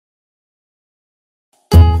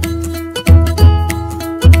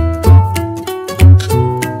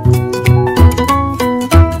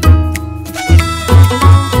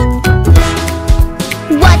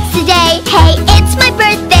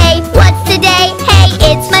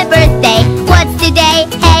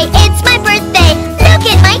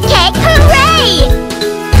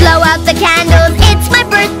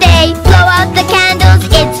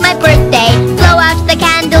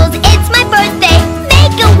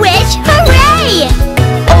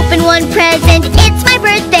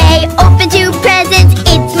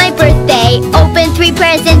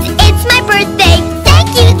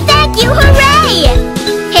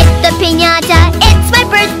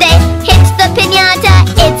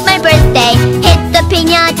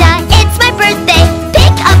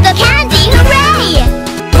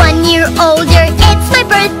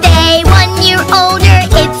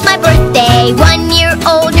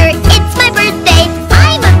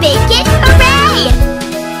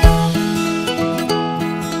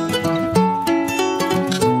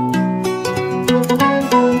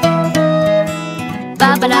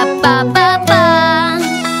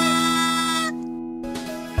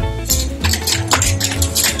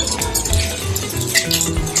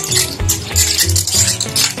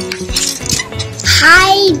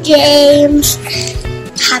birthday, James.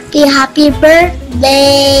 Happy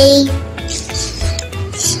birthday.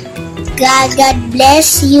 God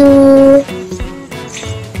bless you.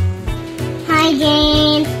 Hi,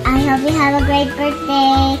 James. I hope you have a great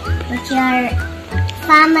birthday with your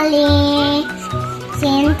family.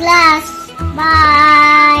 See you in class.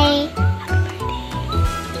 Bye.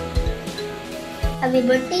 Happy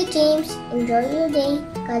birthday, James. Enjoy your day.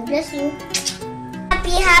 God bless you.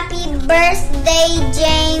 Happy birthday,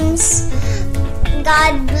 James.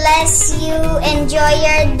 God bless you. Enjoy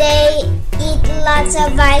your day. Eat lots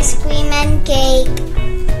of ice cream and cake.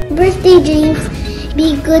 Birthday, James.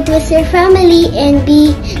 Be good with your family and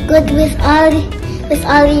be good with all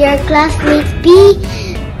your classmates. Be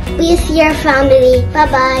with your family.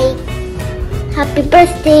 Bye-bye. Happy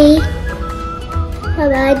birthday.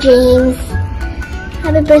 Bye-bye, James.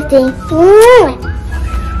 Happy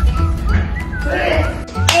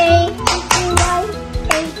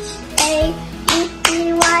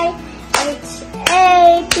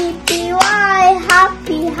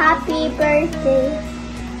birthday.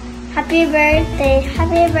 Happy birthday.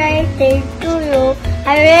 Happy birthday to you.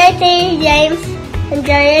 Happy birthday, James.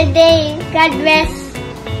 Enjoy your day. God bless.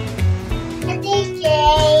 Birthday,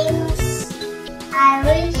 James. I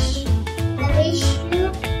wish you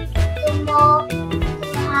to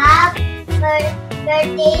have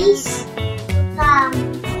birthdays to come.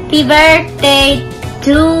 Happy birthday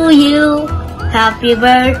to you. Happy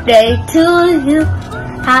birthday to you.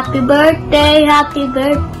 Happy birthday, happy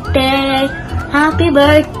birthday,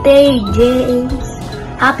 James.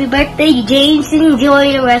 Happy birthday, James.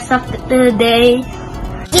 Enjoy the rest of the day.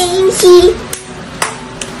 Jamesy.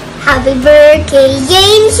 Happy birthday,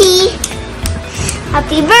 Jamesy.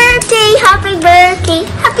 Happy birthday, Jamesy.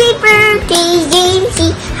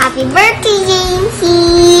 Happy birthday,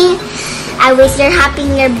 Jamesy. I wish you're happy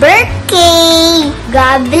on your birthday.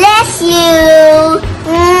 God bless you.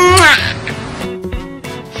 Mwah.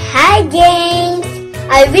 Hi, James.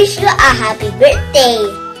 I wish you a happy birthday.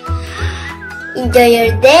 Enjoy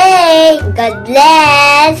your day. God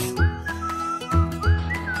bless.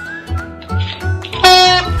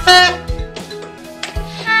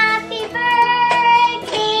 Happy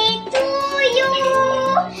birthday to you.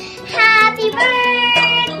 Happy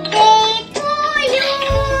birthday to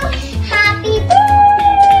you. Happy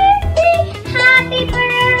birthday. Happy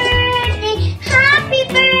birthday. Happy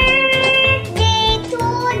birthday to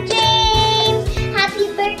James. Happy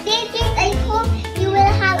birthday, James. I hope you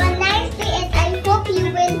will have a nice day and I hope you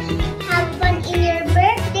will have fun in your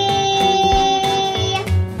birthday.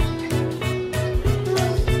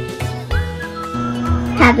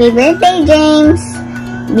 Happy birthday, James.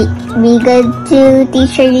 Be good to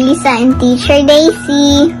Teacher Lisa and Teacher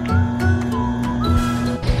Daisy.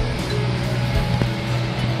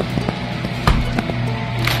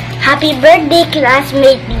 Happy birthday,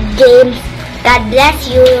 classmate James. God bless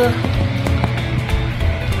you.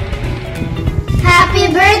 Happy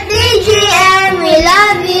birthday, JM. We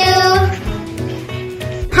love you.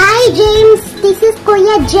 Hi, James. This is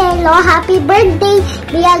Kuya Jello. Happy birthday.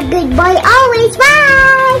 Be a good boy always. Bye.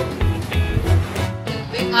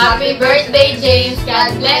 Happy birthday, James.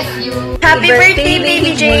 God bless you. Happy birthday,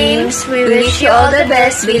 baby James. We wish you all the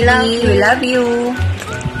best. We love you.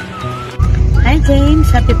 Hi, James.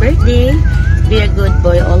 Happy birthday. Be a good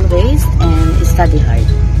boy always and study hard.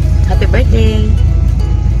 Happy birthday.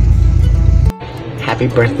 Happy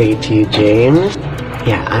birthday to you, James.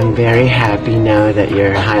 Yeah, I'm very happy now that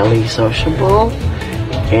you're highly sociable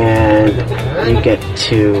and you get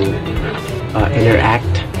to interact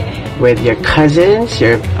with your cousins.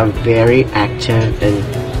 You're a very active and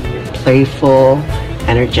playful,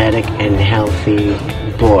 energetic, and healthy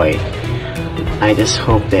boy. I just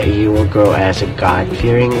hope that you will grow as a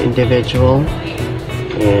God-fearing individual,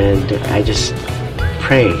 and I just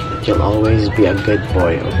pray that you'll always be a good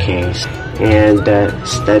boy, okay? And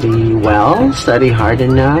study well, study hard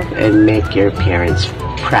enough, and make your parents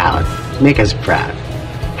proud. Make us proud.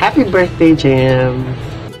 Happy birthday, Jam.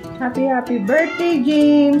 Happy birthday,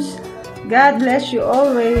 James. God bless you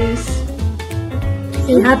always.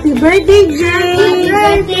 Happy birthday, James. Happy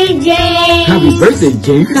birthday, James. Happy birthday,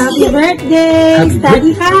 James. Happy birthday. Happy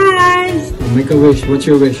Study birthday. hard. Make a wish. What's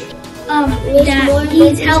your wish? That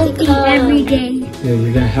he's healthy every day. Yeah,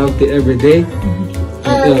 you're gonna healthy every day.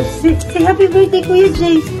 What else? Say happy birthday, Kuya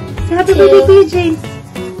James. Say happy birthday, Kuya James.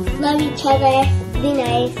 Love each other. Be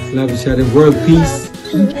nice. Love each other. World peace.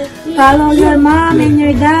 Follow your mom and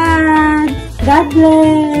your dad. God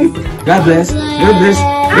bless. God bless. God bless.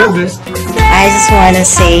 God bless. I just want to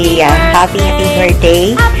say happy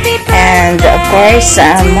birthday, and of course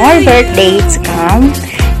more birthdays to come.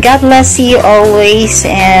 God bless you always,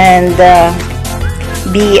 and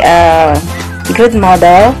be a good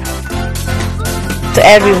model to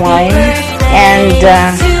everyone, and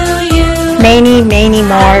many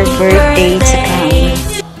more birthdays to come.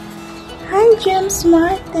 Hi James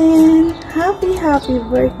Martin, happy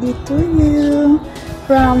birthday to you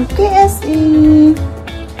from KSE.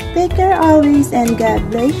 Take care always and God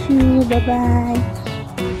bless you. Bye bye.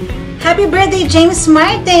 Happy birthday, James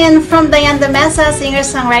Martin from Diane Mesa,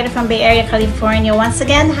 singer-songwriter from Bay Area, California. Once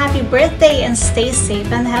again, happy birthday and stay safe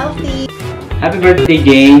and healthy. Happy birthday,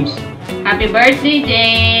 James. Happy birthday,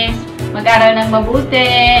 James! Mag-aral ng mabuti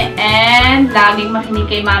and laging makinig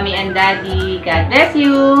kay Mommy and Daddy. God bless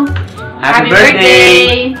you! Happy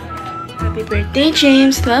birthday! Happy birthday,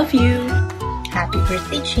 James. Love you. Happy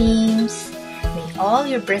birthday, James. May all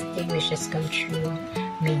your birthday wishes come true.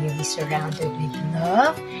 May you be surrounded with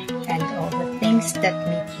love and all the things that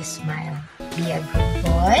make you smile. Be a good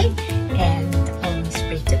boy and always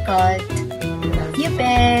pray to God. Love you,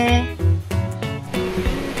 Be.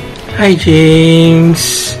 Hi,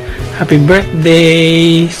 James. Happy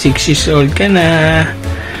birthday. 6 years old ka na.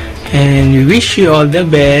 And we wish you all the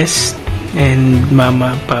best. And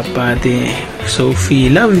Mama, Papa, Ate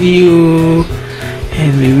Sophie love you.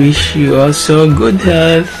 And we wish you also good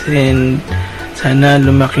health. And sana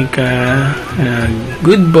lumaki ka.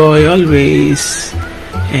 Good boy always.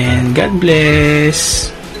 And God bless.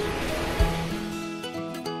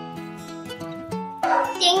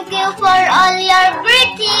 Thank you for all your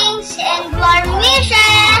greetings and warm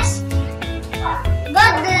wishes.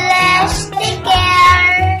 God bless. Take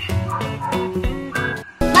care.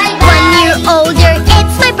 Bye bye. 1 year older,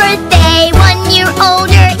 it's my birthday. 1 year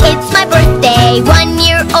older, it's my birthday. 1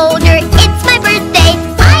 year older, it's my birthday.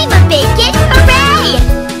 I'm a big kid, hooray!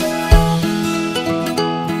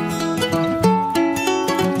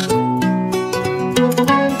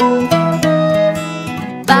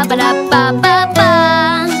 Ba ba da ba ba ba.